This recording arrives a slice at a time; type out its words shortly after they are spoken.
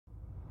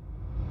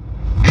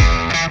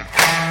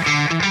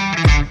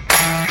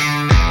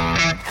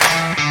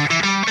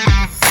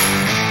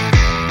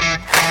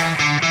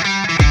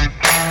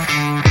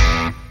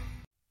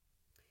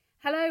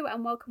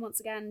welcome once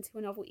again to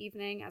A Novel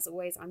Evening. As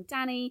always, I'm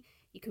Danny.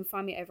 You can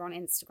find me over on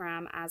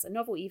Instagram as A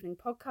Novel Evening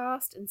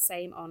Podcast and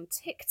same on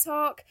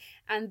TikTok.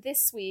 And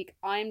this week,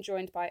 I'm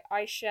joined by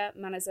Ayesha,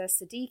 Manazir,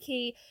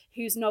 Siddiqi,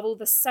 whose novel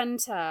The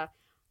Centre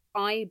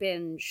I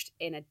binged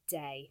in a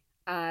day.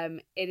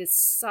 It is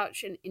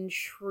such an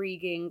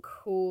intriguing,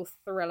 cool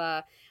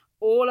thriller,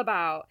 all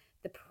about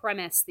the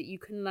premise that you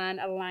can learn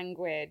a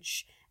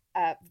language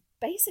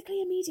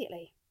basically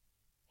immediately.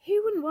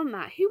 Who wouldn't want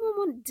that? Who wouldn't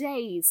want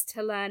days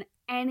to learn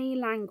any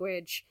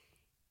language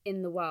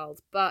in the world?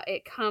 But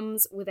it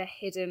comes with a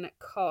hidden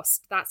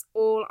cost. That's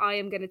all I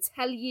am going to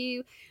tell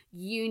you.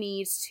 You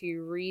need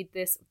to read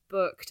this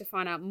book to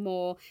find out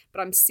more. But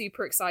I'm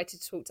super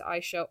excited to talk to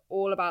Ayesha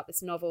all about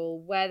this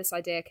novel, where this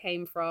idea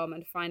came from,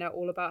 and find out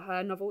all about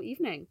her novel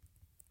evening.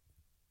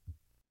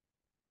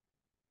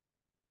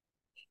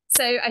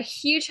 So a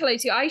huge hello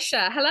to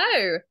Ayesha.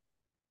 Hello.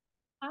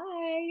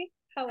 Hi,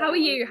 How are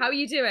you? you? How are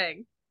you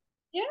doing?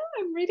 Yeah,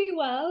 I'm really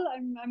well.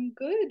 I'm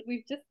good.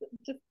 We've just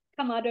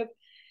come out of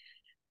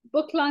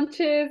book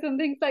launches and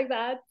things like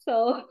that,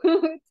 so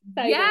it's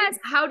Yes. exciting.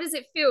 How does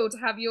it feel to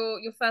have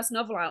your first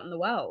novel out in the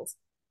world?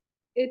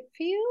 It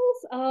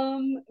feels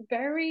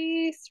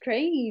very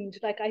strange.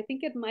 Like I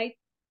think it might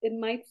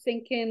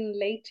sink in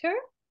later,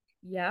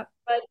 Yep.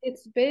 but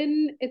it's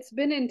been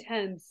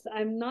intense.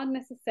 I'm not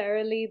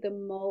necessarily the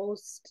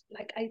most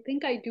like I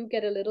think I do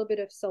get a little bit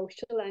of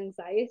social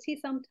anxiety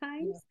Yeah.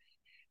 sometimes.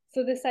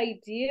 So this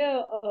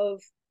idea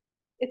of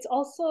it's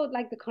also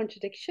like the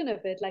contradiction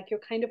of it, like you're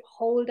kind of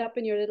holed up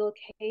in your little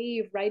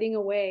cave writing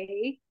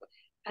away,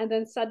 and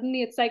then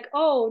suddenly it's like,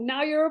 oh,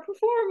 now you're a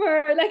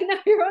performer, like now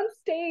you're on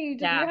stage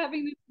and Yeah. you're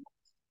having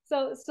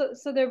so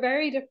they're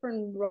very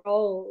different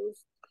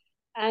roles,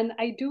 and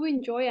I do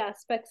enjoy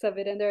aspects of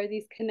it, and there are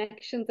these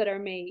connections that are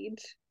made,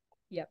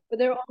 Yep. but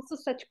they're also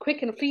such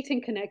quick and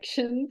fleeting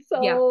connections,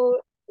 Yeah.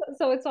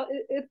 so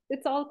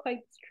it's all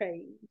quite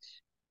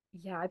strange.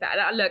 Yeah, I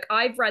bet. Look,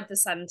 I've read The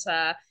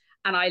Centre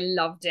and I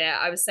loved it.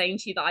 I was saying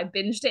to you that I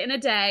binged it in a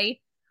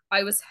day.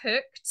 I was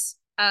hooked,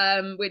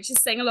 which is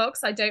saying a lot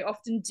because I don't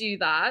often do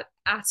that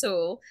at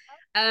all.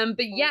 But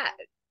yeah,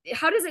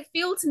 how does it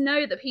feel to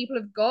know that people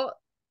have got,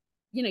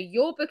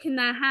 your book in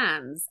their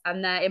hands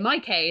and they're, in my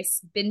case,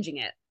 binging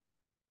it?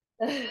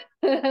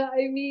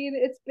 I mean,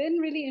 it's been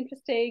really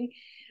interesting.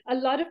 A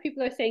lot of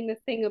people are saying the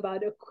thing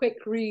about a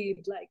quick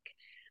read, like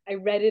I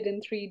read it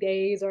in 3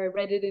 days or I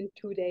read it in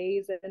 2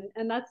 days,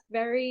 and that's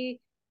very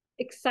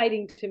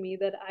exciting to me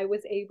that I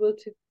was able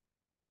to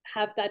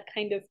have that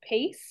kind of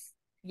pace.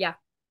 Yeah,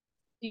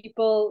 This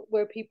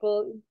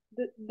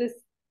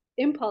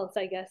impulse,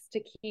 I guess,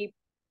 to keep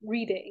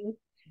reading.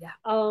 yeah.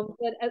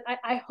 But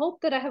I hope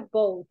that I have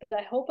both.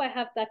 I hope I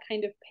have that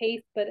kind of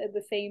pace, but at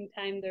the same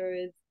time, there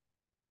is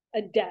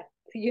a depth,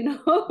 that There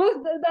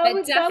was that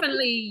was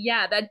definitely,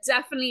 yeah, there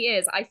definitely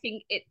is. I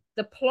think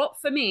the plot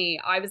for me,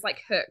 I was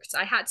like hooked.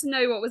 I had to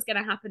know what was going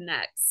to happen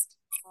next,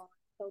 oh,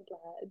 so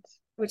glad.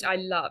 which I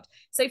loved.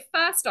 So,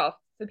 first off,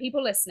 for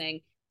people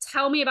listening,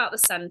 tell me about The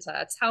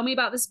Centre. Tell me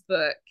about this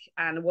book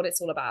and what it's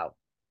all about.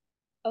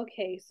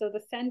 Okay, so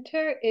the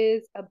center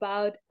is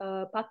about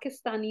a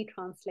Pakistani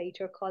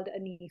translator called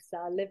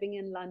Anisa living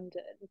in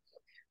London,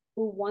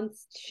 who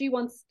wants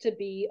to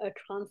be a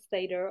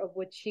translator of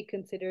what she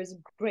considers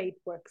great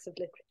works of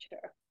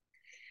literature.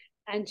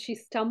 And she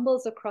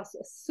stumbles across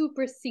a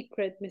super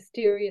secret,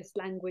 mysterious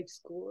language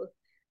school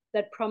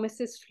that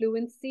promises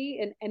fluency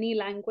in any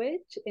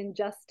language in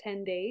just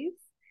 10 days,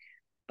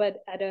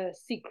 but at a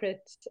secret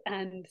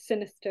and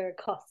sinister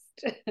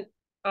cost.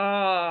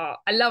 Oh,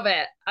 I love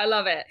it. I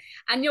love it.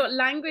 And your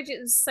language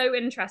is so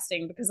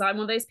interesting because I'm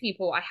one of those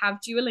people, I have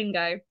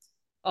Duolingo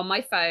on my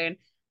phone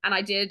and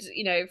I did,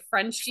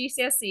 French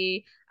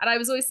GCSE. And I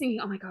was always thinking,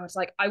 oh my God,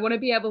 like I want to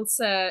be able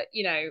to,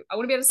 I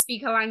want to be able to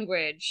speak a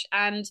language.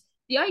 And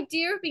the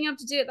idea of being able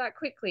to do it that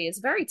quickly is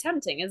very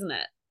tempting, isn't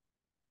it?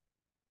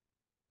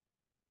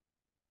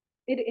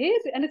 It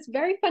is, and it's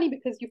very funny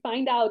because you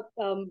find out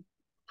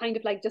kind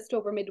of like just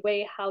over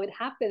midway how it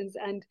happens,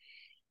 and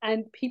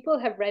people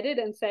have read it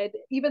and said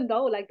even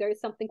though like there is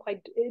something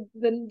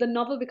the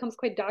novel becomes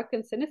quite dark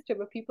and sinister,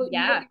 but people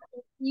Yeah.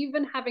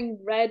 even having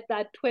read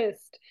that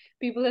twist,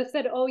 people have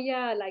said, oh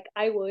yeah, like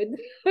I would.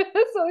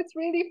 So it's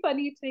really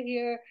funny to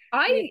hear the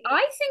I think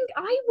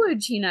I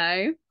would,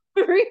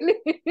 really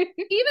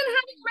even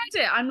having read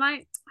it, I'm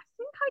like, I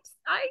think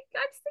I'd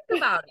think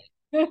about it.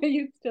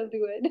 you'd still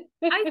do it.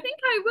 I think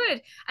I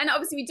would. And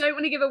obviously, we don't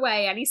want to give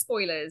away any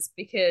spoilers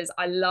because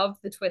I love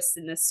the twists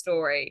in this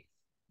story.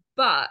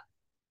 But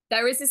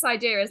there is this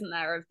idea, isn't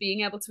there, of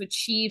being able to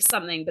achieve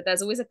something, but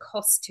there's always a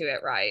cost to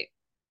it, right?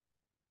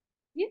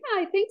 Yeah,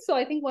 I think so.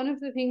 I think one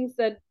of the things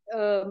that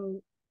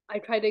I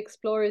try to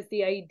explore is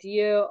the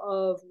idea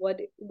of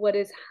what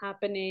is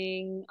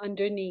happening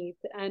underneath,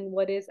 and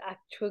what is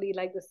actually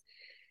like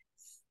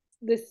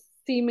this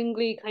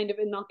seemingly kind of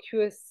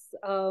innocuous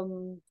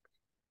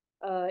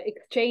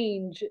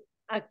exchange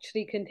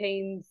actually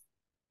contains,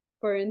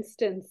 for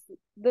instance,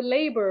 the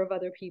labor of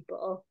other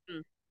people.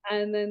 Mm.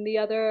 And then the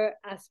other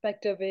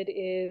aspect of it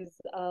is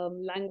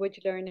language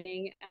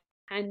learning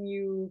can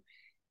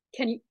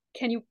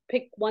you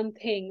pick one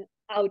thing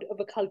out of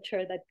a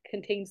culture that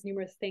contains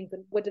numerous things,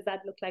 and what does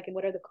that look like, and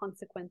what are the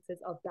consequences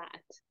of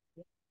that?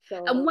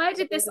 And So where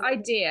did this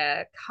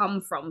idea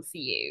come from for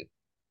you?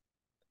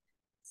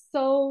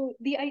 so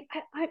the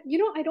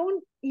I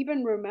don't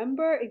even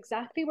remember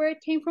exactly where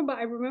it came from, but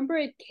I remember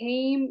it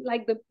came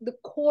like the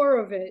core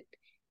of it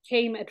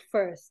came at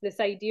first, this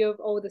idea of,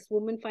 oh, this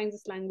woman finds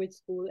this language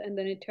school, and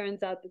then it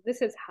turns out that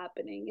this is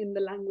happening in the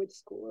language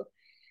school,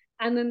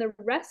 and then the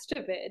rest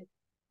of it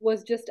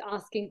was just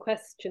asking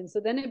questions. So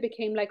then it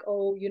became like,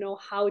 oh,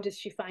 how does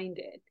she find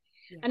it?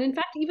 Yeah. And in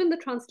fact, even the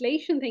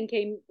translation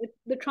thing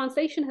the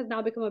translation has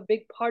now become a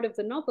big part of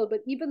the novel, but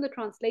even the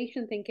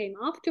translation thing came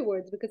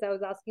afterwards, because I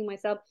was asking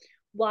myself,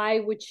 why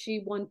would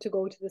she want to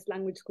go to this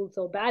language school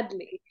so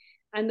badly?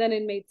 And then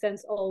it made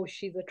sense, oh,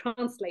 she's a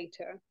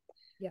translator.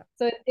 Yeah.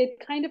 So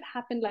it kind of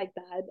happened like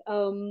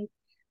that.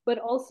 But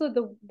also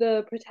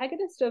the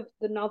protagonist of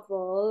the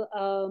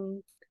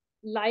novel,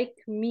 like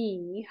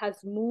me, has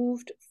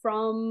moved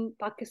from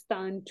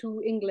Pakistan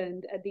to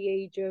England at the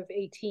age of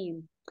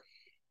 18.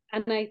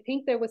 And I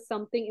think there was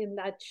something in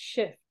that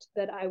shift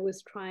that I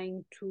was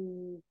trying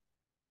to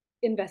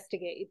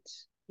investigate.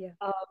 Yeah.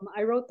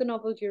 I wrote the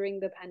novel during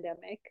the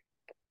pandemic,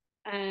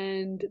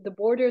 and the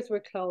borders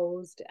were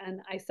closed, and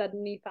I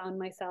suddenly found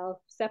myself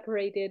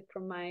separated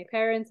from my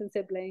parents and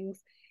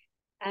siblings,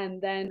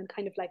 and then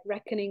kind of like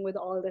reckoning with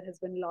all that has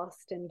been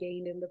lost and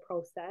gained in the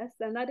process.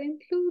 And that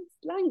includes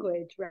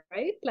language,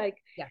 right? Like,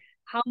 yeah,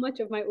 how much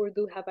of my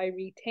Urdu have I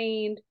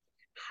retained?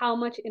 How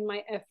much in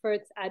my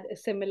efforts at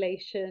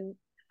assimilation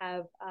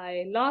have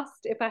I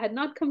lost if I had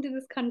not come to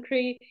this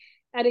country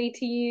at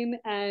 18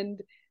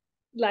 and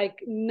like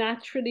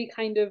naturally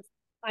kind of,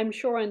 I'm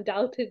sure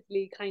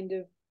undoubtedly kind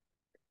of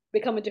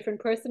become a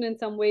different person in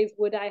some ways?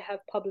 Would I have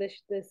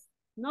published this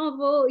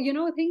novel?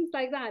 Things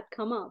like that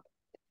come up.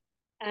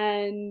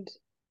 And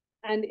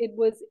it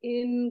was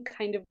in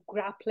kind of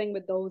grappling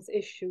with those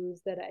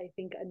issues that I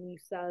think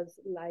Anissa's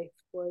life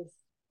was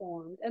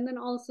formed. And then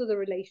also the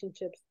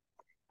relationships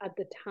at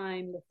the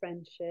time, the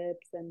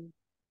friendships and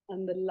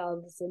the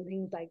loves and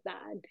things like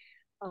that.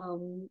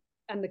 And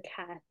the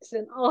cats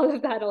and all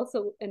of that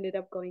also ended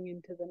up going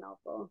into the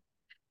novel.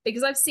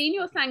 Because I've seen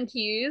your thank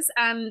yous,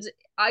 and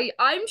I'm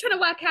trying to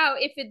work out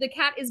if the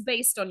cat is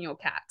based on your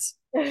cat.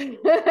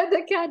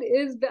 The cat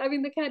is,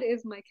 the cat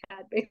is my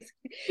cat,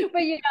 basically.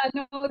 But yeah,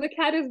 no, the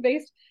cat is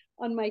based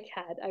on my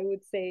cat. I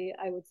would say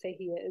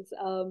he is.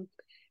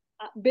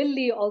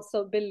 Billy,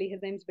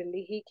 his name's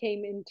Billy. He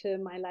came into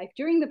my life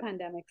during the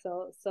pandemic,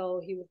 so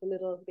he was a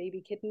little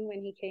baby kitten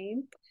when he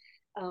came.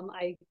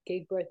 I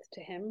gave birth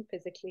to him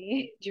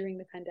physically during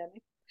the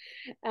pandemic,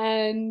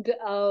 and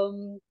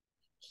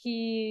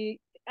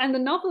the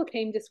novel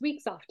came just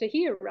weeks after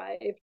he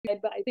arrived.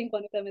 But I think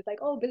one of them is like,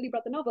 oh, Billy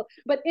brought the novel.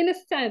 But in a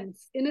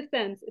sense,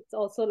 it's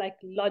also like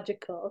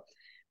logical,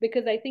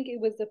 because I think it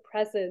was the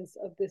presence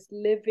of this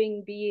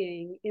living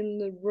being in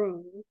the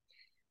room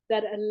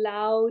that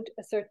allowed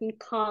a certain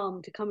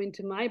calm to come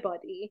into my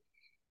body.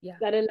 Yeah.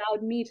 That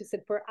allowed me to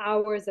sit for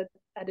hours at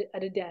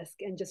a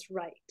desk and just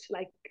write,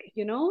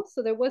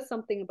 so there was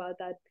something about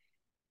that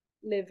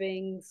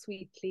living,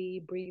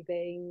 sweetly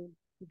breathing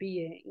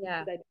being,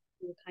 yeah, that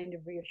kind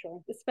of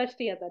reassurance,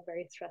 especially at that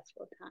very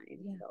stressful time.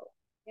 Yeah. So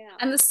yeah.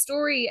 And the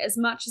story, as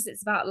much as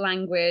it's about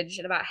language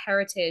and about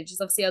heritage,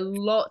 is obviously a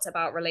lot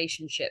about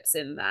relationships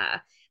in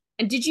there.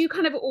 And did you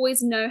kind of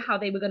always know how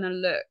they were going to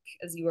look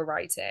as you were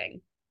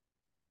writing?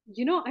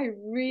 I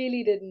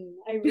really didn't.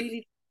 I really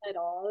didn't at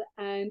all.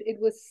 And it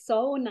was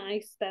so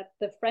nice that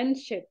the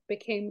friendship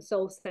became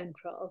so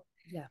central.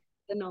 Yeah.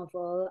 The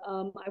novel.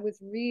 I was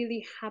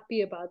really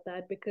happy about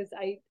that, because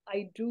I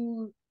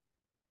do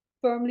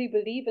firmly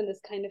believe in this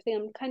kind of thing.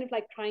 I'm kind of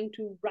like trying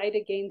to write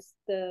against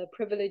the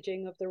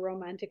privileging of the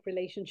romantic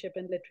relationship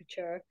in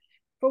literature,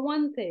 for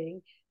one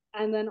thing.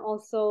 And then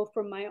also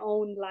from my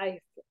own life,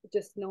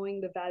 just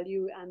knowing the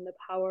value and the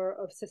power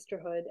of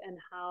sisterhood, and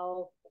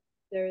how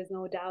there is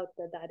no doubt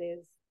that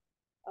is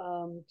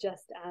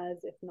just as,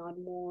 if not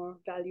more,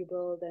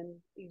 valuable than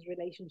these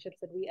relationships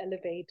that we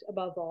elevate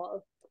above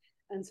all.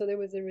 And so there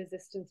was a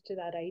resistance to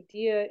that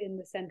idea in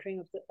the centering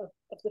of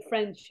the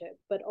friendship.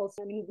 But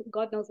also,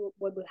 God knows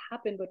what will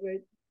happen, but we're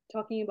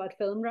talking about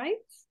film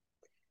rights.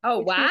 Oh,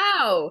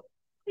 wow.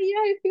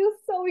 It feels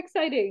so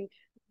exciting.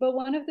 But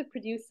one of the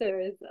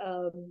producers,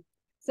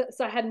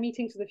 so I had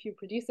meetings with a few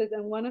producers,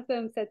 and one of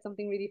them said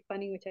something really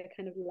funny, which I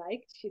kind of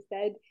liked. She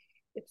said,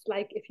 it's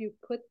like if you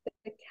put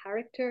the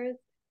characters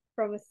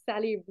from a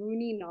Sally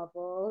Rooney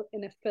novel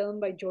in a film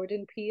by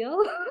Jordan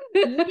Peele.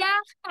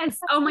 Yes.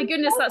 Oh my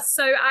goodness, that's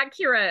so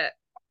accurate.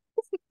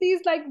 These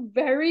like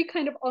very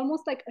kind of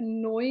almost like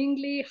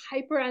annoyingly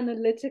hyper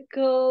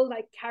analytical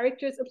like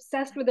characters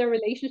obsessed with their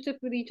relationships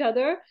with each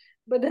other,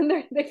 but then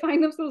they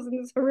find themselves in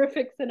this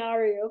horrific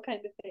scenario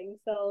kind of thing.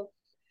 So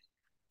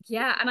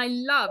yeah, and I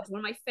loved, one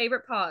of my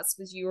favorite parts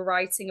was you were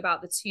writing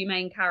about the two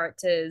main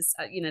characters,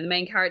 the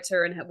main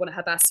character and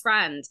her best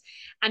friend,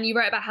 and you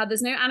wrote about how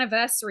there's no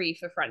anniversary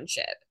for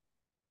friendship.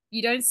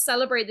 You don't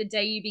celebrate the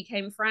day you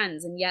became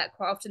friends, and yet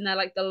quite often they're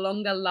like the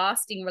longer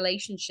lasting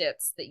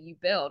relationships that you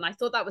build. And I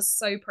thought that was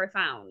so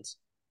profound.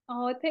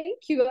 Oh, thank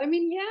you. I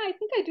mean, yeah, I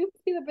think I do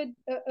feel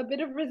a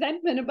bit of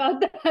resentment about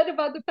that,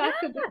 about the fact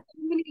that there's Yeah. so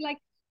many like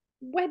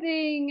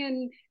wedding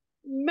and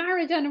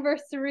marriage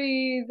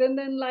anniversaries and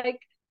then like,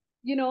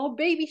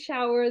 baby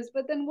showers.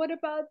 But then what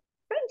about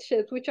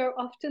friendships, which are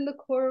often the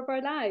core of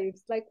our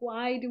lives? Like,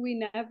 why do we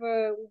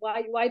never,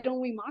 why don't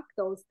we mark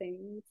those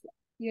things?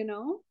 You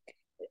know?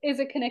 Is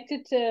it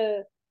connected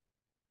to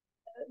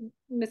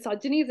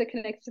misogyny? Is it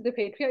connected to the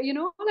patriarchy?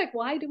 Like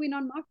why do we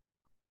not mark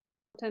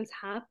sometimes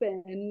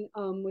happen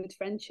with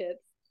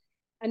friendships?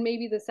 And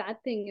maybe the sad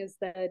thing is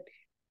that,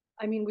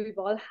 I mean, we've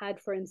all had,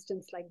 for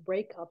instance, like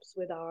breakups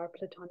with our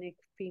platonic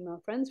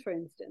female friends, for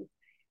instance.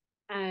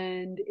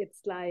 And it's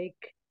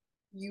like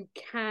you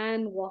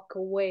can walk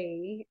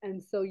away.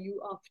 And so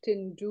you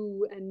often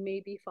do, and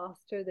maybe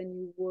faster than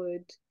you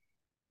would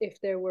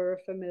if there were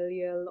a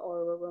familial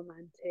or a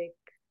romantic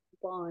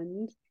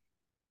bond.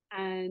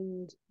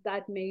 And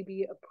that may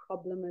be a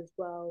problem as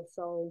well.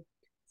 So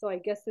I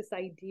guess this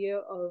idea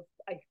of,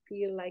 I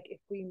feel like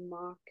if we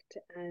marked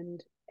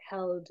and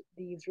held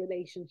these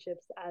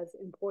relationships as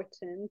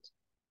important,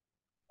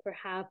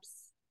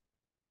 perhaps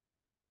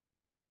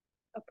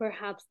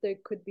perhaps there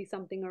could be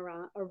something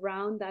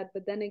around that.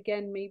 But then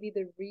again, maybe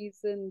the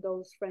reason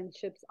those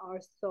friendships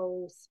are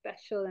so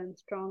special and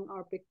strong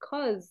are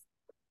because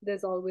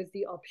there's always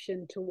the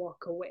option to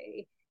walk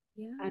away.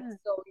 And Yeah.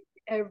 so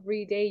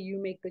every day you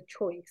make the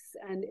choice,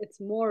 and it's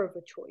more of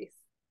a choice,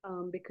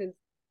 because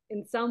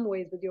in some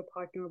ways with your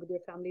partner or with your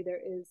family,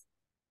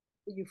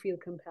 you feel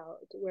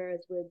compelled.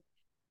 Whereas with,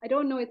 I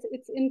don't know,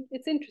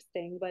 it's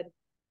interesting, but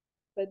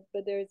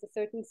there's a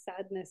certain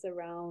sadness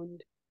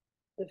around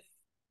the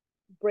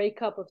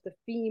breakup of the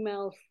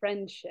female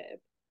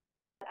friendship,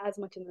 as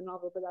much in the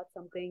novel, but that's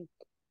something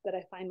that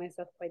I find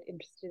myself quite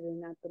interested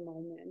in at the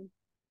moment.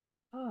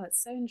 Oh,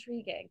 it's so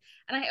intriguing.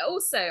 And I don't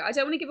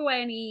want to give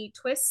away any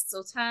twists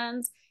or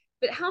turns,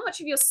 but how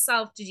much of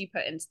yourself did you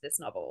put into this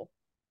novel?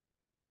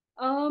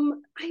 I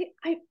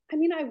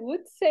mean, I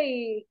would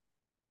say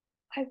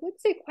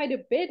quite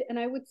a bit, and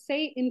I would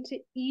say into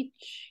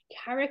each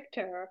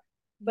character,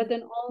 but Yeah.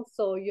 then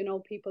also,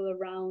 people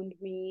around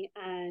me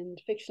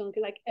and fictional,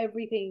 like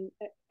everything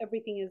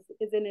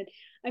is in it.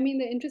 I mean,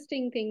 the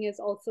interesting thing is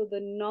also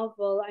the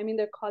novel. I mean,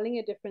 they're calling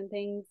it different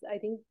things. I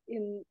think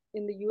in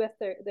the US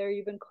they're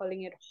even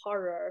calling it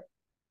horror,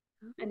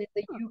 and in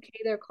the Oh, UK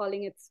they're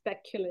calling it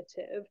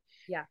speculative.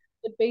 yeah.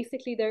 But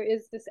basically, there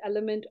is this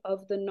element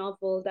of the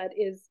novel that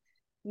is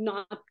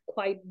not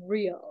quite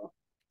real. Mhm.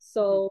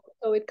 So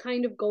it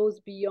kind of goes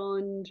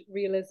beyond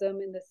realism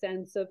in the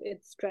sense of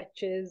it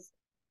stretches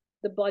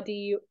the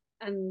body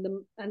and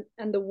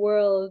the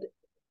world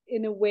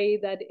in a way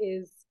that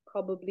is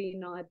probably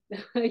not,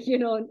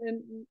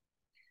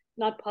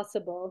 not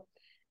possible.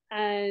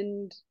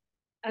 And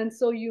and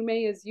so you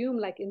may assume,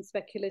 like in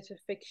speculative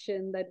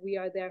fiction, that we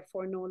are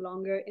therefore no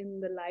longer in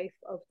the life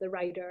of the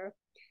writer,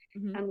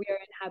 Mhm. and we are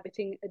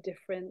inhabiting a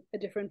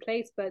different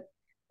place. But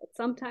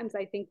sometimes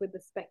I think with the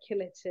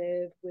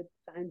speculative, with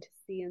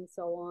fantasy and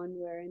so on,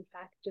 we're in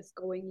fact just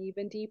going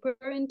even deeper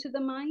into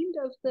the mind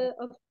of Yeah.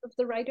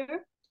 the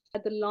writer.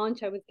 At the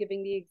launch, I was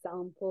giving the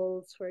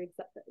examples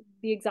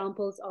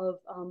of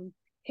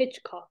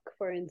Hitchcock,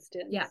 for Yeah.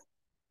 instance,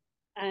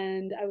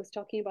 and I was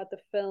talking about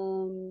the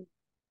film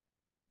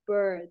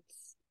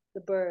Birds,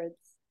 the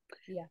Birds,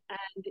 Yeah.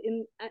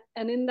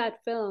 and in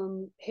that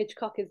film,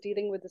 Hitchcock is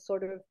dealing with the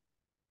sort of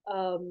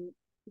um,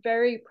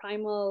 very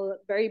primal,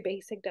 very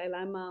basic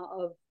dilemma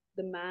of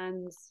the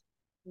man's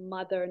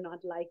mother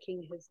not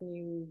liking his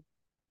new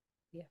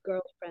Yeah.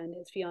 girlfriend,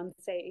 his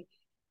fiance.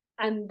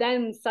 And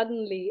then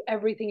suddenly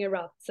everything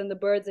erupts and the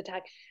birds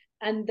attack.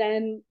 And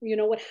then,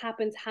 what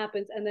happens.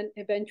 And then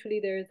eventually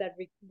there is that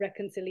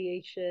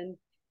reconciliation,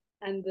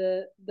 and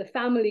the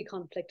family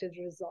conflict is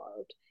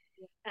resolved.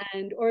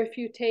 And, or if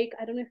you take,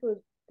 I don't know if it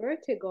was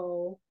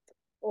Vertigo,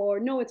 or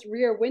no, it's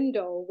Rear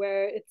Window,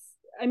 where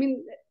I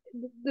mean,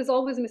 there's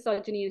always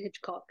misogyny in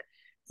Hitchcock.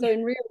 So Yeah.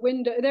 in Rear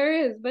Window, there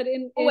is, but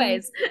in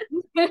Always.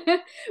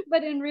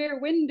 but in Rear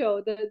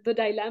Window, the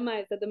dilemma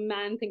is that the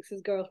man thinks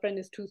his girlfriend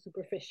is too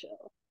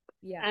superficial,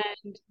 Yeah.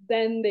 and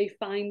then they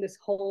find this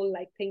whole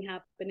like thing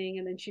happening,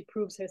 and then she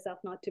proves herself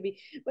not to be.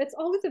 But it's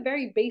always a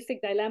very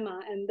basic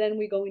dilemma, and then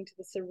we go into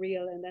the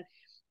surreal, and then,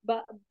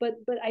 but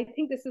I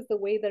think this is the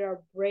way that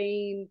our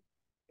brain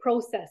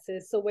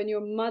processes. So if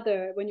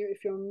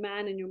you're a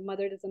man and your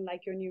mother doesn't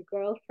like your new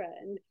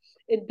girlfriend,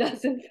 it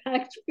does in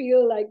fact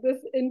feel like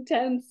this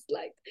intense,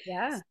 like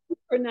Yeah.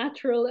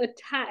 supernatural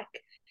attack.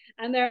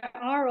 And there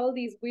are all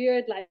these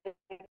weird, like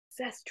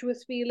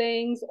incestuous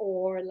feelings,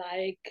 or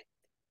like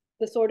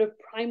the sort of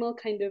primal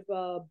kind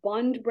of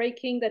bond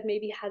breaking that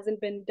maybe hasn't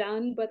been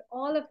done. But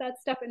all of that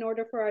stuff, in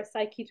order for our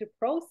psyche to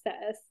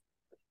process,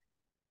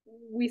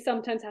 we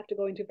sometimes have to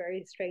go into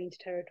very strange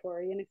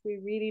territory. And if we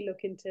really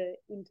look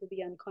into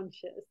the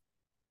unconscious,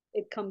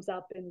 it comes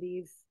up in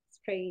these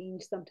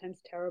strange, sometimes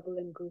terrible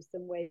and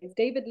gruesome ways.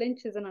 David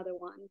Lynch is another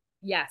one.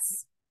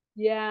 Yes.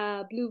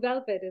 Yeah, Blue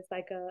Velvet is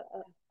like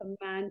a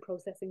man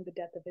processing the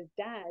death of his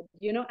dad,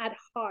 at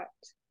heart.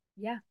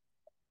 Yeah.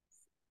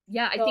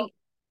 Yeah, I So think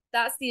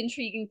that's the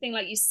intriguing thing.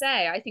 Like you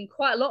say, I think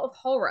quite a lot of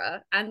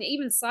horror and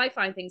even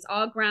sci-fi things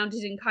are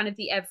grounded in kind of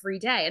the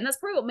everyday, and that's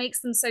probably what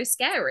makes them so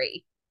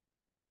scary.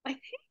 I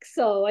think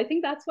so. I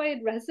think that's why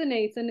it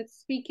resonates, and it's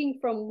speaking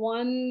from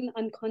one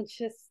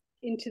unconscious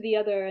into the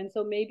other. And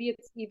so maybe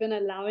it's even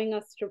allowing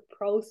us to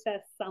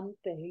process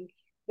something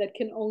that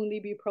can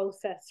only be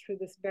processed through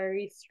this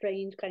very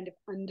strange kind of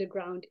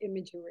underground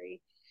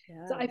imagery.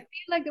 So Yeah. I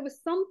feel like there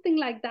was something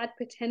like that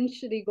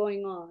potentially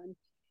going on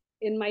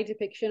in my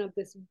depiction of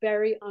this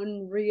very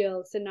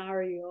unreal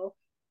scenario,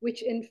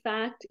 which in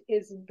fact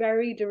is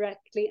very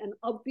directly and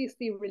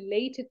obviously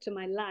related to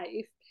my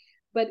life,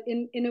 but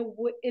in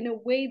a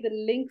way the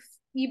links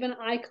even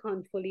I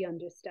can't fully Yeah.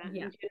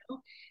 understand.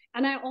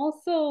 And I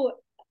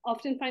also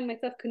often find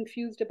myself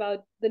confused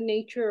about the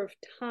nature of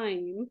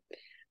time.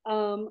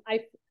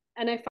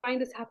 I find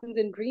this happens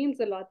in dreams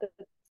a lot.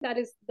 That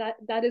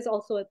is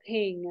also a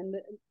thing. And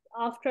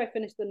after I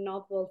finished the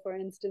novel, for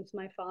instance,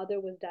 my father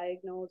was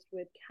diagnosed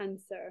with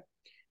cancer,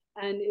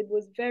 and it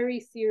was very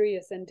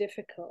serious and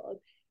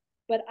difficult.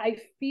 But I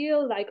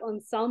feel like on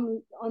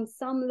some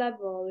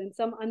level, in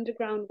some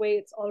underground way,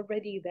 it's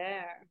already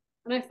there.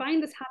 And I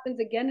find this happens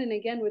again and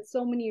again with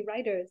so many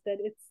writers, that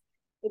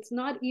it's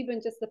not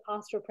even just the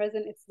past or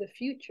present, it's the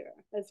future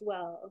as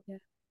well. Yeah.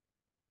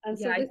 And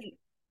Yeah, so I this, think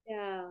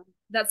yeah.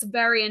 that's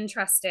very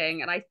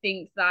interesting, and I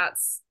think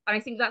that's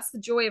the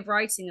joy of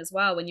writing as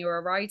well. When you're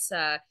a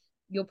writer,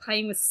 you're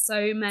playing with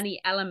so many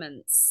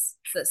elements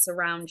that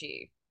surround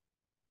you.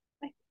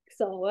 I think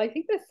so. I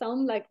think there's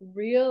some like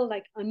real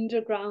like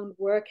underground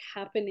work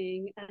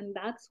happening, and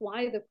that's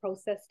why the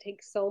process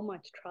takes so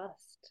much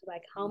trust.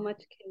 Like how Yeah.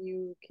 much can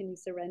you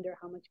surrender?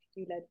 How much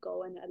can you let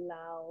go and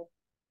allow?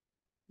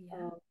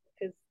 Yeah.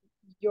 Because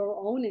your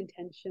own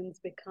intentions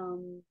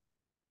become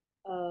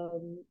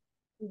um,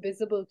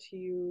 visible to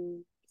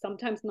you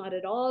sometimes not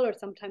at all, or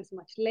sometimes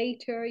much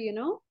later.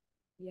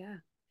 Yeah.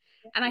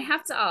 And I Yeah.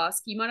 have to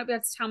ask, you might not be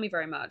able to tell me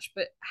very much,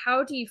 but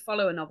how do you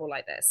follow a novel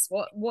like this?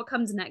 What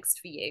comes next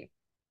for you?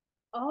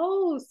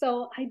 Oh,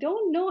 so I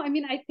don't know. I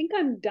mean, I think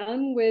I'm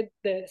done with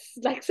this.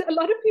 Like, so a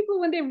lot of people,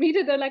 when they read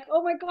it, they're like,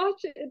 oh my gosh,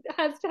 it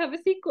has to have a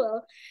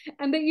sequel.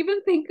 And they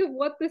even think of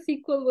what the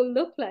sequel will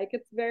look like.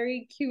 It's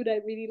very cute. I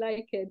really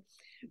like it.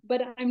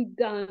 But I'm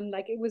done.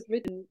 Like, it was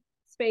written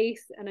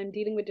space, and I'm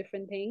dealing with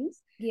different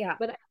things. Yeah.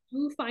 But I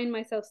do find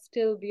myself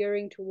still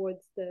veering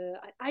towards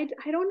I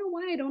don't know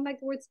why I don't like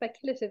the word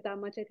speculative that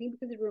much. I think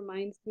because it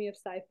reminds me of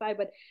sci-fi,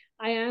 but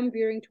I am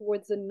veering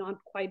towards the not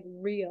quite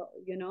real,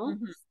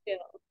 Mhm.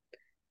 still.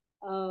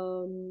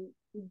 um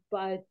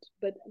but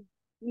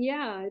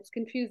yeah, it's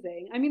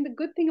confusing. I mean, the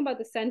good thing about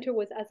the center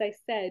was, as I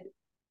said,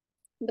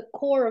 the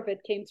core of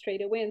it came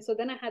straight away, and so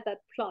then I had that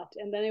plot,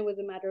 and then it was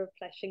a matter of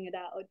fleshing it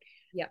out.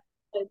 Yeah.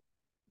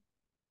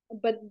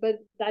 but but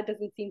that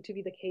doesn't seem to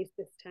be the case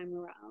this time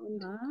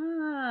around.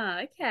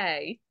 Ah,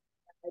 okay.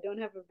 I don't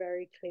have a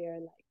very clear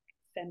like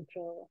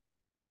central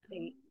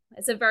thing.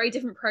 It's a very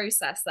different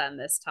process then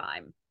this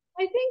time.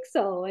 I think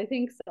so.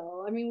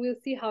 I mean,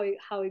 we'll see how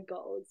it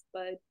goes,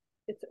 but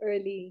it's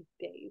early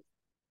days.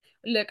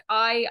 Look,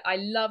 I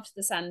loved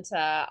the center.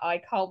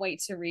 I can't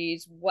wait to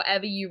read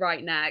whatever you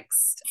write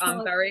next.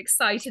 I'm very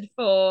excited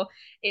for.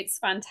 It's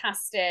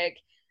fantastic.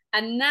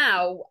 And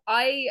now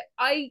I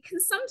can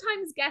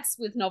sometimes guess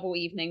with novel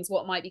evenings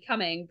what might be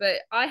coming, but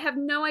I have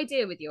no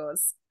idea with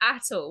yours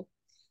at all.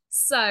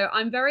 So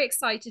I'm very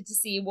excited to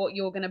see what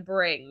you're going to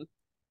bring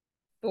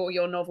for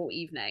your novel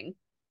evening.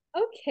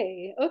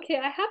 Okay,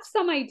 I have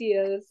some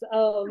ideas.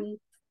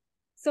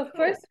 So Cool.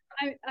 first,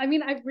 I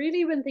mean, I've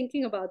really been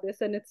thinking about this,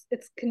 and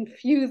it's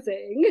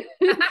confusing.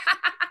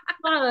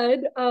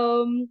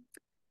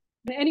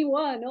 But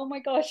anyone, oh my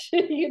gosh,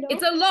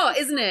 It's a lot,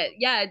 isn't it?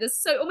 Yeah, there's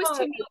so almost too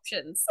many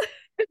options.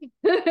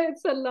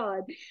 it's a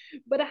lot.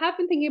 But I have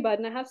been thinking about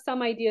it, and I have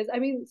some ideas. I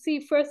mean,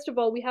 see, first of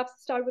all, we have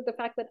to start with the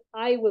fact that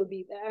I will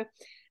be there.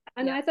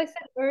 And Yeah, as I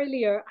said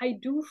earlier, I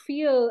do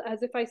feel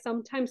as if I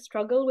sometimes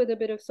struggle with a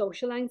bit of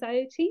social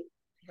anxiety.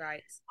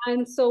 right.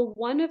 And so,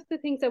 one of the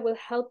things that will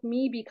help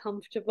me be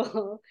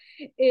comfortable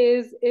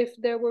is if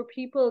there were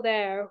people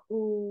there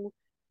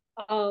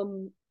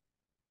um,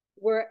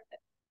 were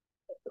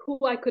who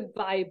I could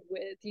vibe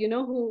with,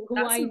 who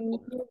That's I knew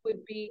important.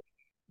 would be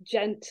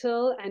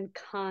gentle and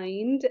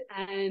kind,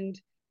 and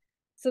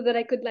so that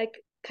I could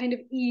like kind of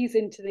ease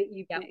into the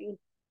Yeah. evening.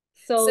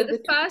 So So the the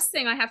two, first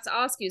thing I have to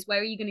ask you is where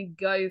are you going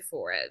to go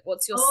for it?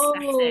 What's your oh,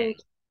 setting?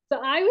 so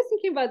I was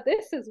thinking about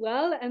this as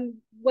well, and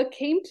what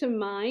came to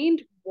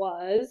mind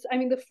was, I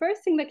mean, the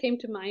first thing that came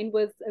to mind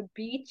was a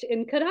beach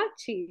in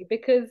Karachi,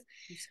 because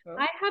Beautiful.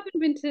 I haven't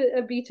been to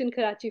a beach in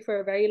Karachi for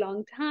a very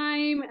long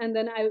time, and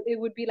then it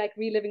would be like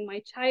reliving my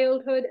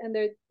childhood, and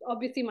they're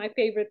obviously my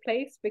favorite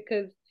place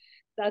because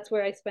that's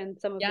where I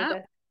spent some of the Yeah.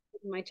 best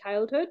of my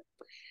childhood.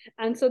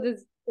 And so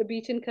there's a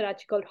beach in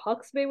Karachi called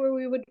Hawke's Bay where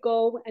we would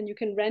go, and you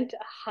can rent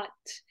a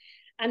hut.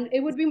 And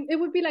it would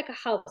be like a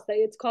house. Like,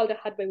 it's called a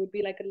hut, but it would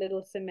be like a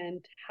little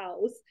cement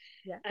house.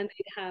 Yeah. And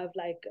they'd have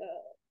like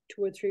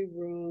 2 or 3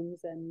 rooms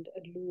and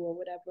a loo or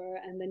whatever.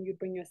 And then you'd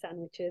bring your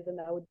sandwiches, and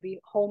that would be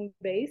home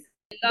based.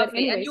 But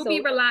Lovely. And anyway, you'll be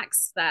so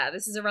relaxed there.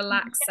 This is a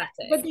relaxed but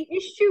setting. the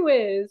issue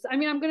is, I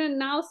mean, I'm gonna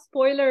now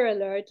spoiler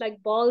alert,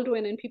 like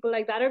Baldwin and people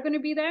like that are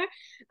gonna be there.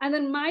 And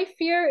then my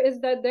fear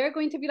is that they're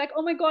going to be like,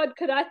 oh my God,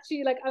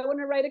 Karachi, like I want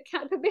to write a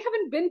cat because they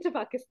haven't been to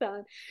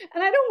Pakistan.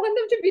 And I don't want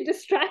them to be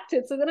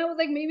distracted. So then I was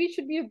like, maybe it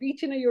should be a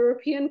beach in a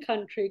European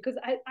country because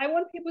I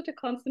want people to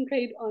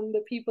concentrate on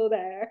the people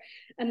there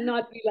and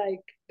not be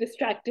like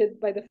distracted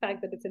by the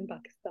fact that it's in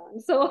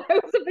Pakistan. So I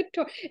was a bit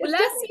torn. Well, It's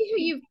let's just see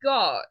who you've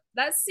got.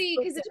 Let's see,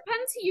 because it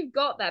depends who you've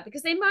got there,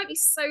 because they might be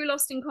so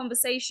lost in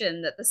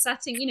conversation that the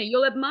setting,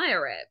 you'll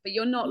admire it, but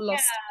you're not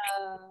lost.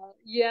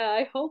 yeah,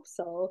 I hope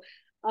so.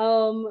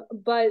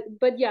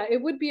 But yeah,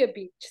 it would be a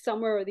beach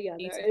somewhere or the other.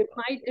 It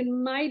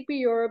Beautiful. might be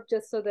Europe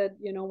just so that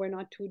we're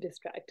not too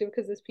distracted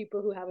because there's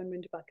people who haven't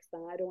been to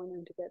Pakistan. I don't want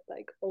them to get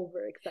like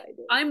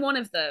overexcited. I'm one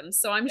of them,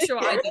 so I'm sure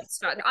I'd be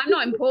distracted. I'm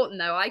not important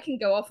though. I can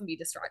go off and be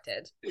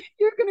distracted.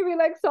 You're gonna be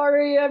like,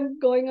 sorry, I'm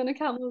going on a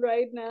camel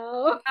right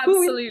now.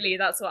 Absolutely,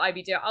 that's what I'd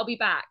be doing. I'll be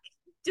back.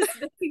 Just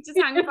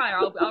hang fire.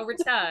 I'll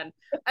return.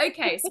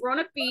 Okay, so we're on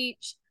a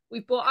beach.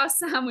 We've bought our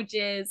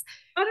sandwiches.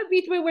 On a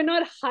beach where we're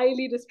not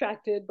highly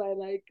distracted by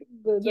like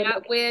the Yeah,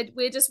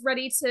 we're just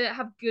ready to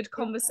have good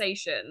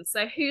conversation.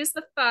 So who's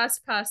the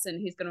first person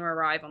who's going to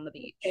arrive on the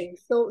beach? Okay,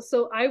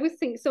 so I was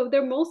thinking, so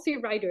they're mostly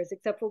writers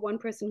except for one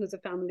person who's a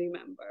family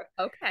member.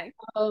 Okay.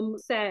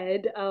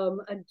 Said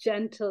a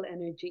gentle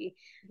energy.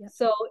 Yep.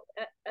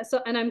 So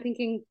and I'm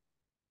thinking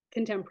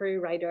contemporary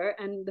writer,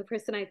 and the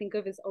person I think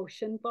of is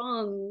Ocean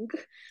Bong,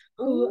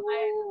 who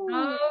I Ooh.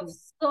 love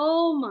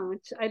so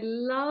much. I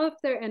love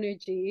their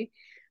energy.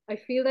 I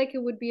feel like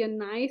it would be a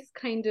nice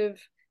kind of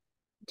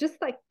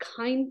just like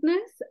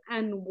kindness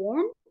and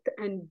warmth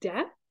and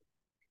depth.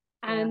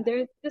 Yeah. And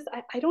there's just,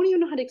 I don't even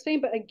know how to explain,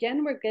 but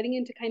again, we're getting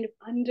into kind of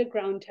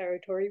underground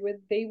territory where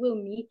they will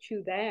meet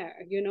you there.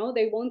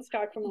 They won't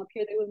start from up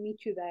here, they will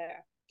meet you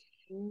there.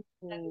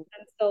 And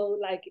so,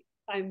 like,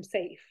 I'm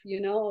safe,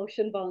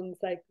 Ocean Bong's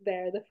like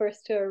they're the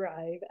first to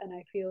arrive, and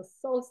I feel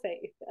so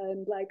safe.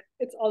 And like,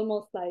 it's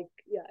almost like,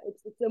 yeah,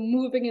 it's a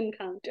moving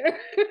encounter.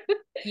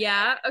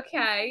 Yeah,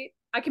 okay.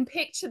 I can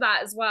picture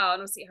that as well.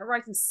 And obviously her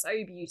writing's so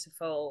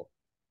beautiful.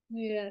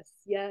 Yes,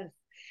 yes.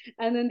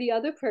 And then the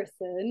other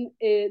person,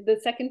 the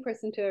second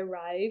person to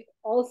arrive,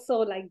 also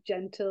like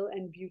gentle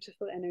and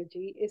beautiful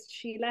energy, is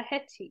Sheila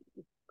Hetty.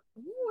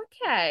 Ooh,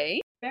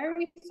 okay.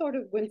 Very sort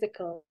of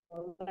whimsical.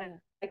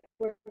 Like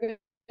we're going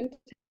to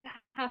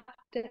have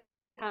to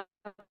have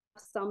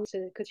some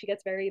to, because she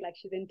gets very like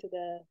she's into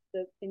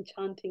the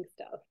enchanting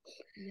stuff.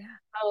 Yeah.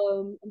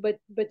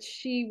 But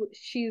she's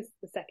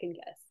the second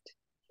guest.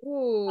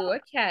 Ooh,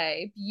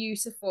 okay.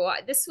 Beautiful.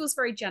 This feels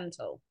very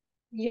gentle.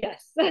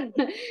 Yes.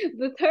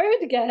 The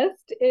third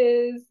guest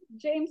is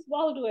James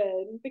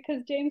Baldwin,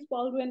 because James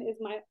Baldwin is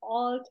my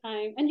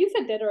all-time, and you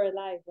said dead or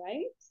alive,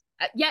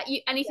 right? Yeah,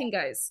 anything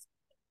goes.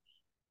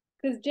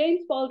 Because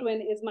James Baldwin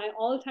is my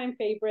all-time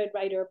favorite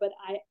writer, but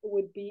I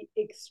would be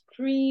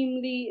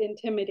extremely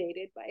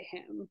intimidated by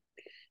him.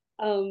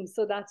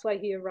 So that's why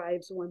he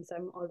arrives once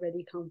I'm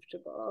already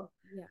comfortable.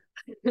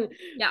 Yeah.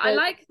 Yeah, I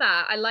like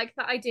that. I like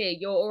that idea.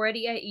 You're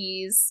already at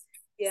ease.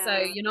 So Yeah,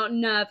 you're not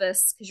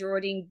nervous because you're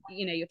already,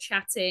 you're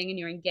chatting and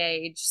you're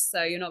engaged.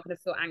 So you're not going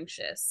to feel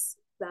anxious.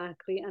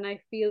 exactly. And I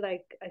feel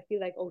like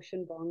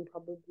Ocean Bong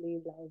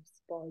probably loves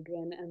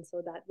Baldwin, and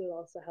so that will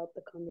also help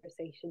the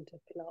conversation to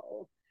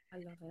flow. I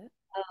love it.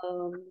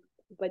 Um,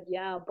 but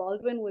yeah,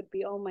 Baldwin would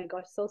be, oh my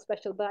gosh, so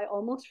special. But I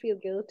almost feel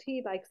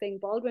guilty like saying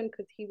Baldwin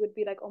because he would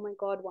be like, oh my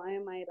God, why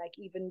am I like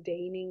even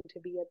deigning to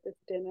be at this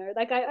dinner?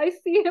 Like I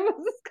see him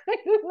as this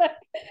kind of like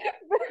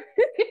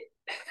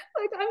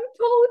like I'm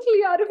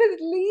totally out of his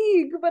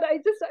league. But I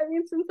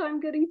mean, since I'm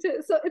getting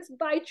to, so it's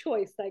by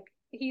choice, like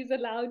he's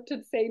allowed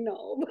to say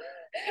no.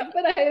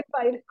 But I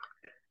invite.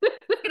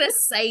 I'm going to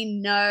say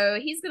no.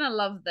 He's going to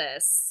love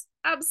this.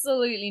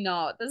 Absolutely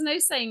not. There's no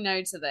saying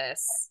no to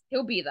this.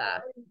 He'll be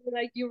there.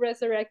 Like, you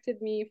resurrected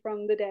me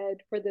from the dead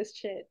for this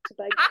shit.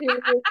 Like,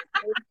 seriously.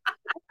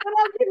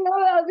 And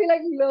I'll be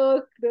like,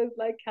 look, there's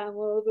like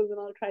camels, and then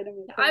I'll try to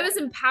make I them. was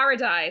in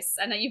paradise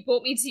and then you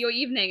brought me to your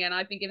evening and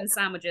I've been given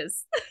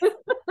sandwiches.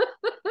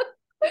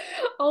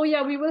 Oh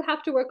yeah, we will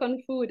have to work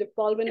on food if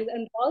Baldwin is,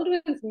 and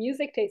Baldwin's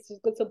music taste is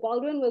good, so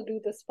Baldwin will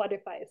do the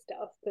Spotify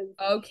stuff.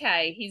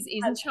 Okay, he's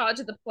in charge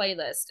of the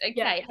playlist.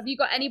 Yeah. Okay, have you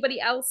got anybody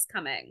else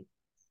coming?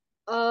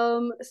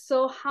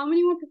 So how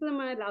many more people am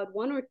I allowed?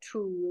 One or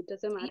two? It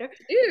doesn't matter.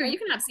 Two. You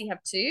can absolutely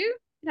have two. You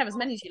can have as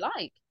many as you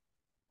like.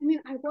 I mean,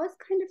 I was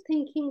kind of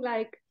thinking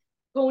like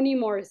Toni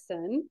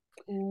Morrison,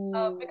 because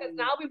Ooh.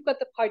 now we've got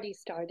the party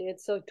started.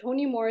 So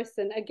Toni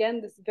Morrison,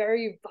 again, this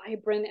very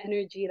vibrant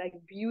energy, like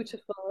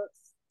beautiful,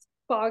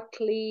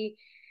 sparkly,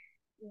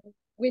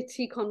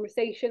 witty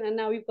conversation. And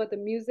now we've got the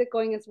music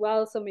going as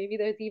well. So maybe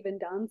there's even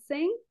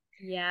dancing.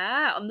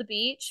 Yeah, on the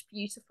beach.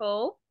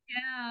 Beautiful.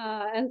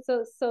 Yeah, and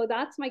so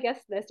that's my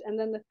guest list, and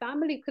then the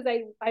family, because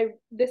I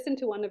listened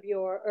to one of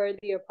your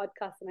earlier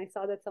podcasts and I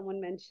saw that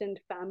someone mentioned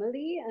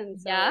family,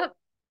 Yeah.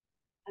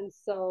 and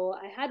so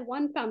I had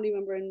one family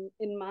member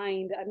in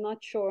mind. I'm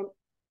not sure.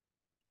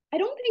 I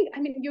don't think, I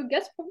mean, your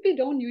guests probably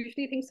don't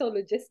usually think so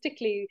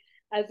logistically,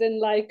 as in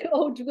like,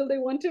 oh, will they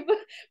want to?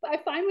 But I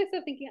find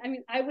myself thinking, I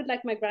mean, I would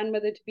like my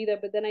grandmother to be there,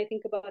 but then I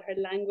think about her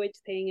language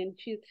thing, and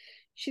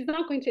she's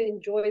not going to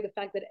enjoy the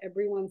fact that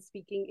everyone's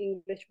speaking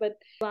English, but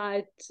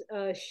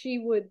she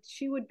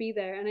would be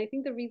there, and I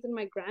think the reason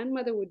my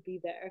grandmother would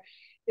be there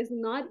is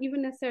not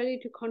even necessarily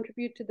to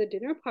contribute to the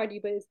dinner party,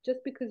 but it's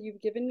just because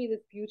you've given me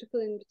this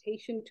beautiful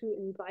invitation to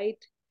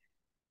invite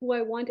who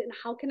I want, and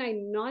how can I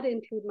not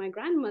include my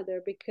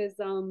grandmother, because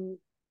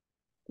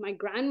my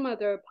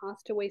grandmother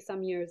passed away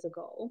some years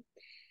ago,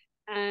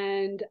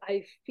 and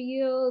I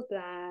feel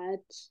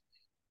that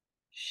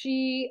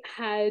she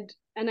had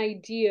an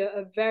idea,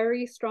 a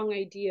very strong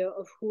idea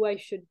of who I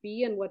should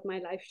be and what my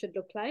life should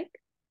look like.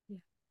 Yeah.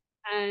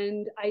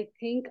 And I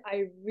think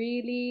I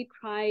really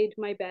tried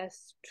my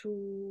best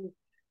to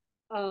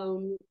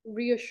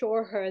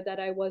reassure her that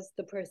I was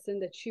the person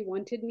that she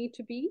wanted me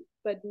to be,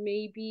 but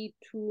maybe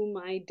to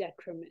my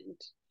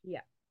detriment.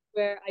 Yeah.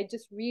 Where I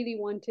just really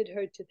wanted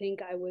her to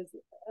think I was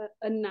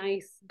a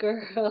nice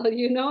girl,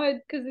 you know,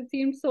 because it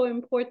seemed so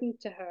important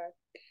to her.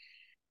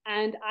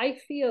 And I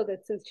feel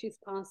that since she's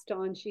passed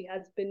on, she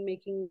has been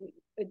making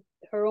a,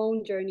 her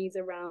own journeys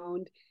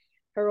around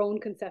her own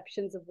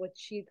conceptions of what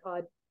she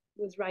thought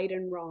was right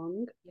and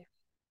wrong. Yeah.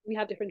 We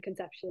have different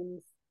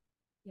conceptions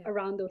Yeah.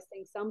 around those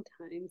things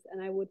sometimes, and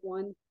I would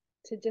want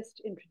to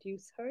just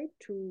introduce her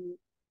to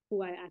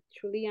who I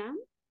actually am.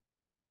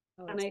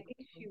 Oh, And that's I think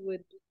beautiful. she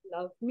would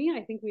love me.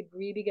 I think we'd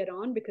really get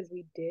on because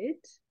we did.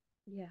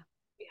 Yeah.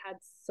 We had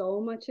so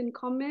much in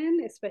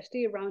common,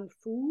 especially around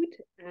food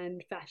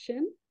and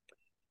fashion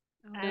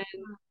Oh, I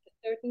and love a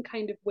certain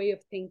kind of way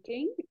of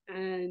thinking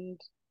and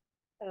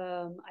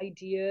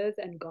ideas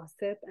and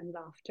gossip and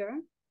laughter.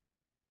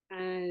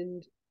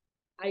 And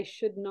I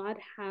should not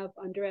have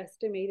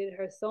underestimated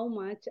her so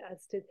much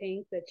as to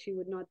think that she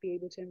would not be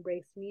able to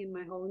embrace me in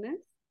my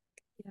wholeness.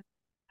 that.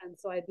 And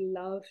so I'd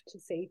love to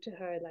say to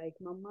her, like,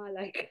 Mama,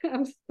 like,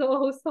 I'm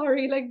so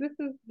sorry, like this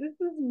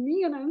is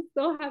me, and I'm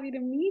so happy to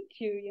meet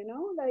you, you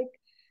know, like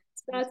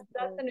It's that's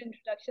beautiful. an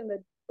introduction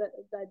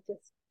that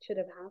just should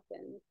have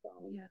happened. So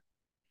Yeah.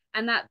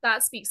 And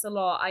that speaks a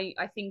lot.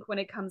 I think when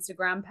it comes to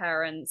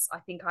grandparents, I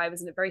think I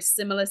was in a very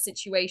similar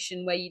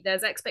situation where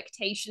there's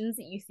expectations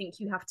that you think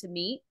you have to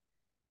meet,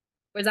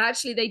 whereas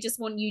actually they just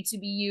want you to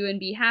be you and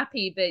be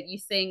happy, but you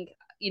think,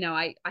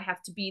 I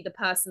have to be the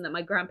person that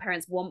my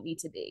grandparents want me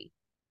to be.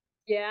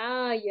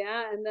 yeah,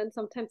 yeah. And then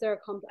sometimes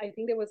I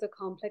think there was a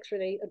complex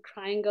relate a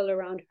triangle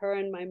around her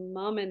and my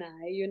mom and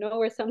I, you know,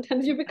 where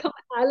sometimes you become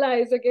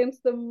allies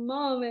against the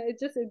mom. It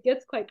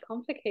gets quite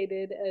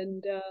complicated,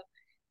 and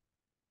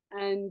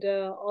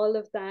all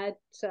of that.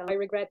 I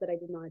regret that I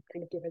did not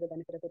kind of give her the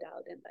benefit of the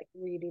doubt and like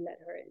really let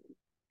her in.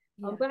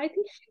 Yeah. But I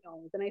think she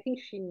knows, and I think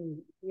she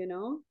knew. You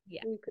know,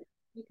 Yeah.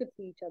 we could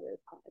see each other's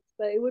hearts,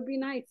 but it would be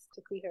nice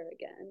to see her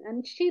again.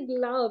 And she'd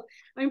love.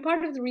 I mean,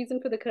 part of the reason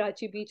for the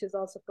Karachi beach is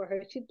also for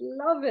her. She'd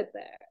love it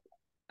there.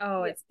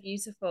 Oh, Yeah, it's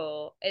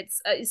beautiful. It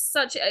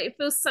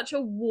feels such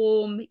a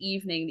warm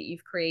evening that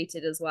you've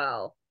created as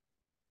well.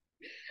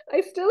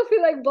 I still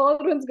feel like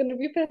Baldwin's gonna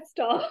be pissed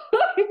off.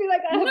 I feel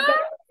like I No, have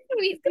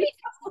better.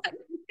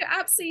 you're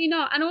absolutely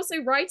not. And also,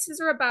 writers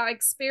are about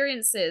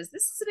experiences.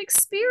 This is an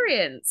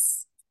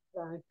experience.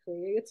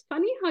 Exactly. It's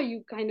funny how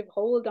you kind of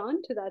hold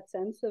on to that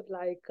sense of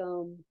like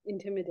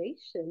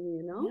intimidation,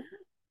 you know?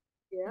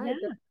 Yeah. Yeah, Yeah.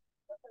 it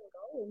doesn't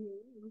go.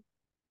 Mhm.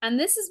 And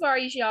this is where I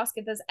usually ask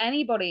if there's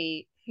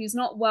anybody who's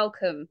not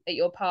welcome at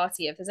your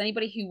party, if there's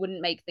anybody who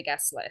wouldn't make the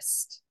guest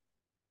list.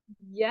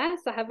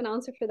 Yes, I have an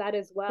answer for that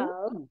as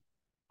well. Ooh.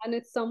 And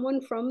it's someone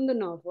from the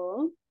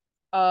novel.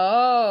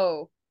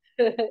 Oh,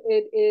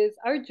 It is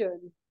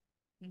Arjun,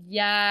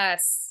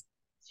 yes.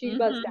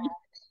 Sheba's Hmm. dad.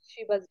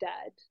 Sheba's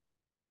dad.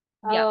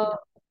 Yeah.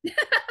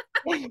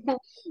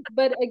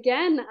 But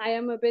again,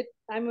 I'm a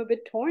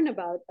bit torn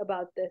about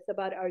this,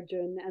 about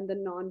Arjun and the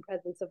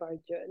non-presence of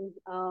Arjun.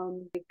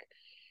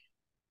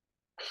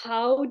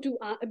 How do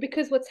I,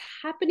 because what's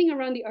happening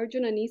around the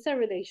Arjun Anisa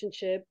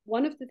relationship,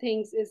 one of the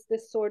things is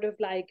this sort of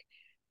like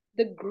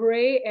the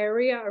gray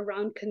area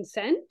around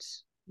consent,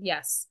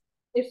 Yes.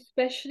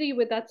 especially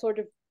with that sort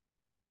of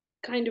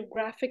kind of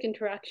graphic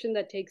interaction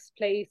that takes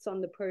place on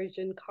the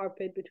Persian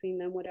carpet between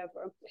them,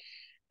 whatever.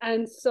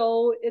 And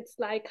so it's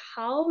like,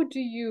 how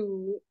do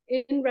you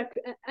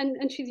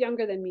and she's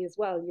younger than me as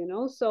well, you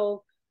know?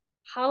 So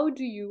how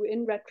do you,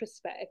 in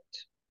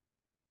retrospect,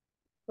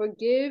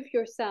 forgive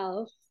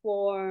yourself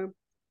for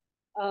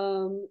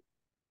um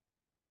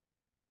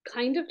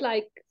kind of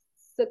like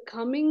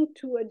succumbing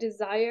to a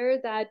desire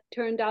that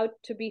turned out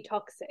to be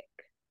toxic?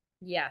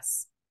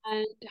 Yes.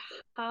 And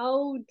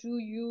how do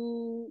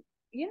you,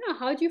 yeah,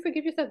 how do you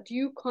forgive yourself?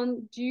 Do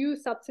you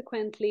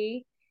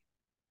subsequently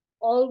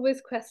always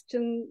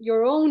question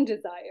your own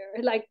desire,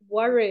 like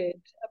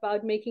worried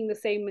about making the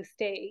same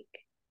mistake?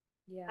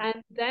 Yeah.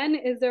 And then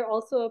is there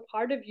also a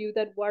part of you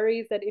that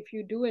worries that if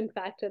you do in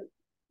fact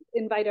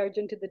invite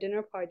Arjun to the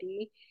dinner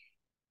party,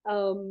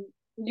 um,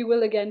 you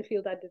will again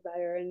feel that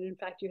desire, and in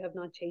fact, you have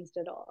not changed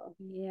at all.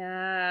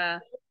 Yeah.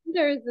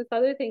 There is this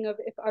other thing of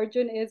if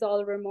Arjun is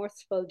all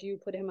remorseful, do you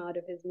put him out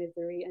of his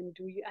misery, and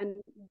do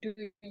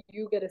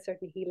you get a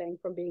certain healing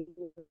from being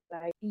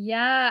like,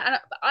 Yeah. And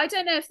I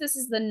don't know if this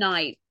is the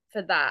night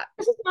for that.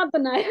 this is not the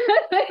night.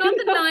 Not I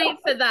the know. night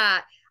for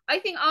that. I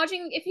think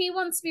Arjun, if he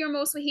wants to be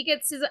remorseful, he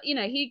gets his,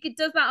 he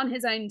does that on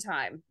his own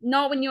time,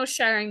 not when you're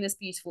sharing this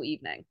beautiful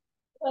evening.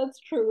 That's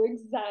true,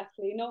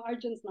 exactly. No,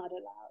 Arjun's not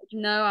allowed.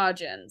 No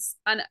Arjuns.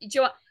 And do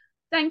you know what?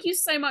 Thank you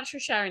so much for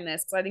sharing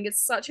this because I think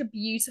it's such a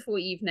beautiful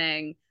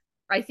evening.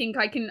 I think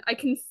I can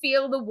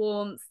feel the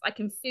warmth. I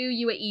can feel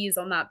you at ease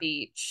on that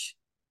beach.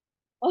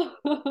 Oh,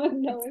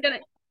 no, It's gonna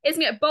it's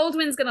gonna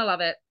Baldwin's gonna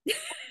love it.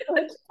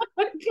 it's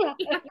good.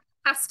 Yeah,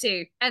 has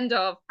to. End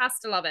of. Has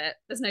to love it.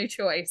 There's no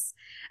choice.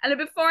 And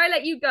before I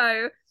let you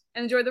go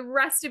and enjoy the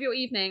rest of your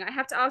evening, I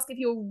have to ask if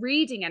you're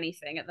reading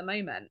anything at the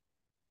moment.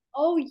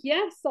 Oh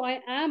yes, so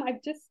I am. I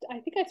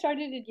think I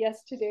started it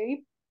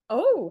yesterday.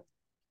 Oh,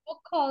 Book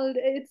called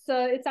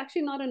it's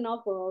actually not a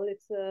novel.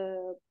 It's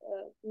a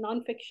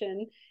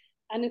nonfiction,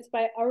 and it's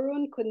by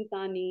Arun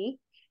Kundnani.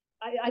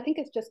 I think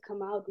it's just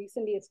come out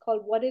recently. It's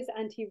called "What is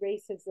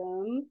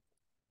Anti-Racism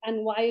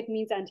and Why It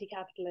Means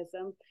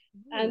Anti-Capitalism."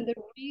 And ooh.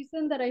 the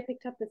reason that I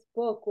picked up this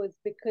book was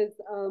because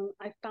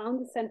I found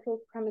the central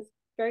premise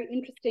very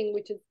interesting,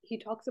 which is he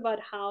talks about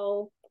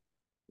how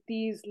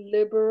these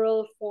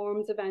liberal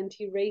forms of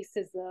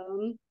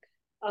anti-racism,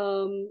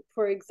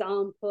 for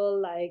example,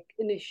 like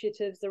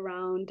initiatives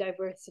around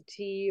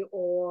diversity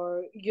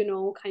or,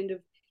 kind of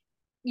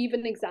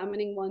even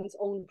examining one's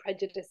own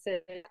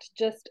prejudices,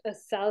 just a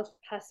self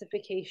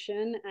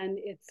pacification, and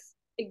it's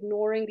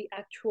ignoring the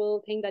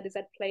actual thing that is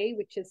at play,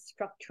 which is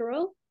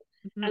structural,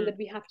 and Mhm. that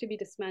we have to be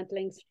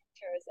dismantling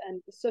structures.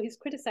 And so he's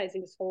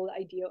criticizing this whole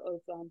idea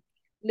of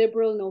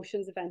liberal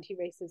notions of anti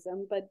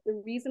racism. But the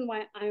reason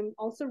why I'm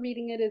also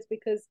reading it is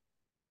because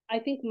I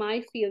think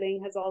my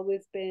feeling has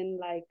always been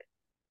like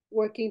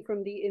working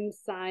from the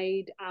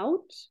inside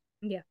out.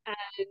 Yeah.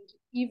 And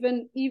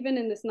even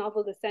in this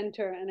novel, The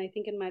Center, and I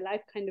think in my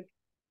life, kind of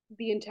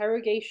the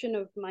interrogation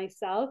of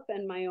myself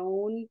and my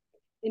own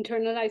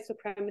internalized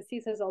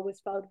supremacies has always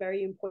felt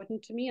very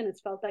important to me. And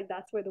it's felt like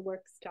that's where the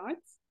work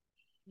starts.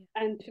 Yeah.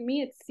 And to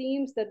me, it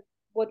seems that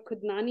what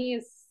Kudnani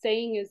is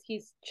saying is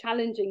he's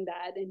challenging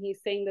that. And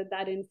he's saying that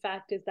that, in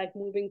fact, is like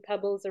moving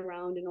pebbles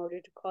around in order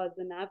to cause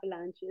an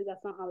avalanche.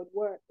 That's not how it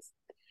works.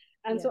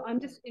 And Yeah. so I'm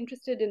just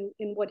interested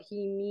in what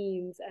he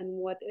means and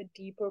what a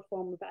deeper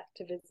form of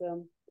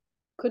activism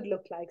could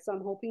look like. So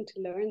I'm hoping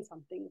to learn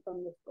something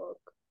from this book.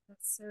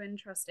 That's so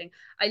interesting.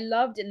 I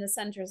loved in the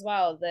center as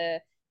well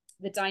the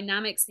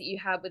dynamics that you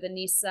had with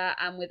Anissa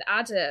and with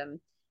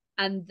Adam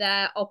and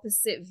their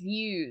opposite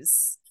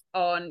views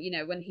on,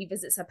 when he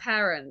visits her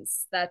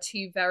parents, their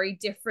two very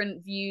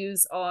different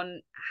views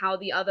on how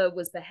the other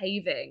was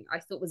behaving. I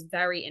thought was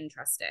very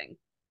interesting.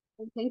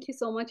 And thank you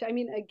so much. I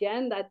mean,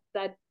 again, that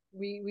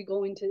we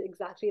go into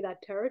exactly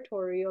that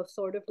territory of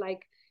sort of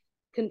like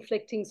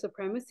conflicting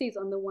supremacies.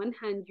 On the one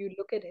hand, you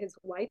look at his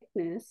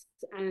whiteness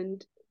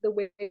and the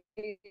ways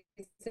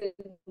in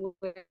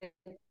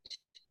which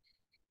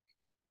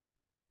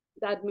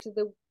that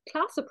the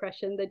class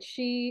oppression that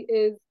she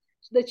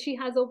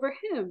has over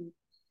him.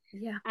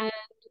 Yeah. And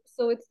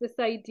so it's this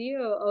idea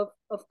of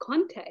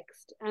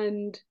context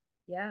and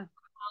Yeah.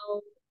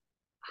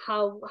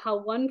 how how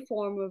one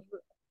form of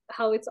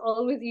how it's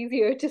always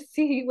easier to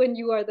see when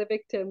you are the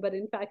victim, but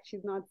in fact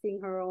she's not seeing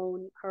her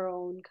own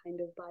kind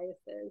of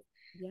biases.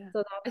 Yeah. So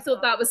I that's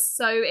thought that was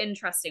so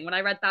interesting. When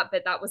I read that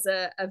bit, that was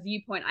a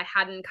viewpoint I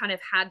hadn't kind of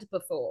had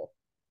before.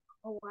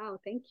 oh wow,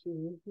 thank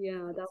you.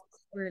 Yeah, that was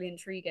Really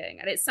intriguing.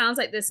 And it sounds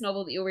like this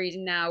novel that you're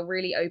reading now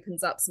really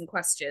opens up some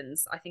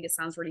questions. I think it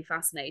sounds really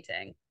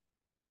fascinating.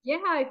 yeah,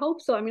 I hope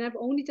so. I mean, I've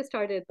only just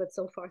started, but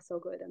so far so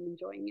good. I'm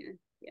enjoying it.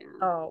 Yeah.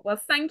 Oh, well,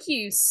 thank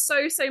you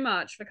so, so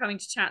much for coming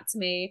to chat to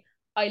me.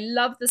 I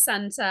love the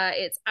center.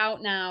 It's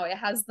out now. It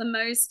has the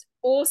most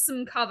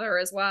awesome cover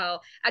as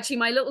well. Actually,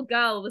 my little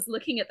girl was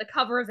looking at the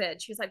cover of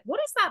it. She was like, "What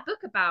is that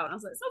book about?" And I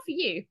was like, "It's not for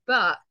you."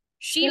 But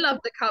she loved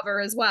the cover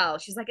as well.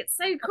 She's like, "It's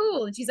so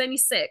cool." And she's only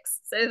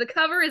 6. So the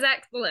cover is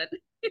excellent.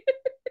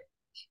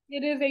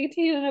 It is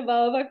 18 and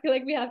above. I feel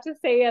like we have to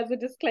say as a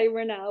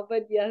disclaimer now,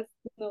 but yes,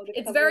 no, the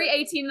It's cover. very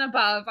 18 and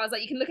above. I was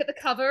like, you can look at the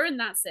cover and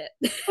that's it.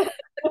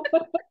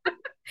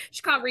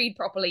 She can't read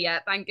properly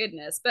yet, thank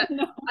goodness. But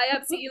No. I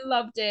absolutely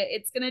loved it.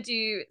 It's going to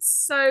do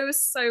so,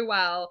 so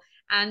well.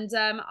 And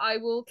I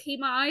will keep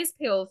my eyes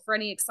peeled for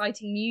any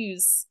exciting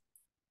news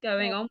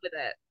going Oh, on with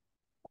it.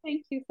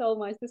 thank you so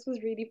much. This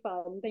was really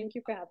fun. Thank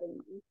you for having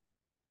me.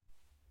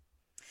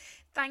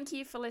 Thank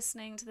you for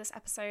listening to this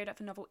episode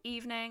of A Novel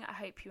Evening. I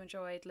hope you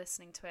enjoyed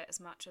listening to it as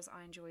much as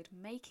I enjoyed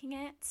making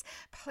it.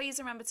 Please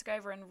remember to go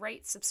over and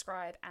rate,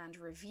 subscribe, and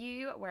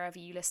review wherever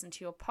you listen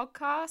to your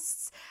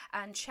podcasts.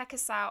 And check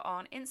us out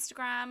on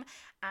Instagram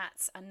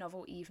at A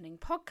Novel Evening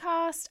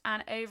Podcast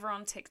and over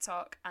on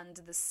TikTok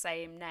under the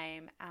same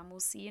name. And we'll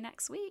see you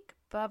next week.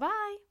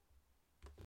 Bye-bye.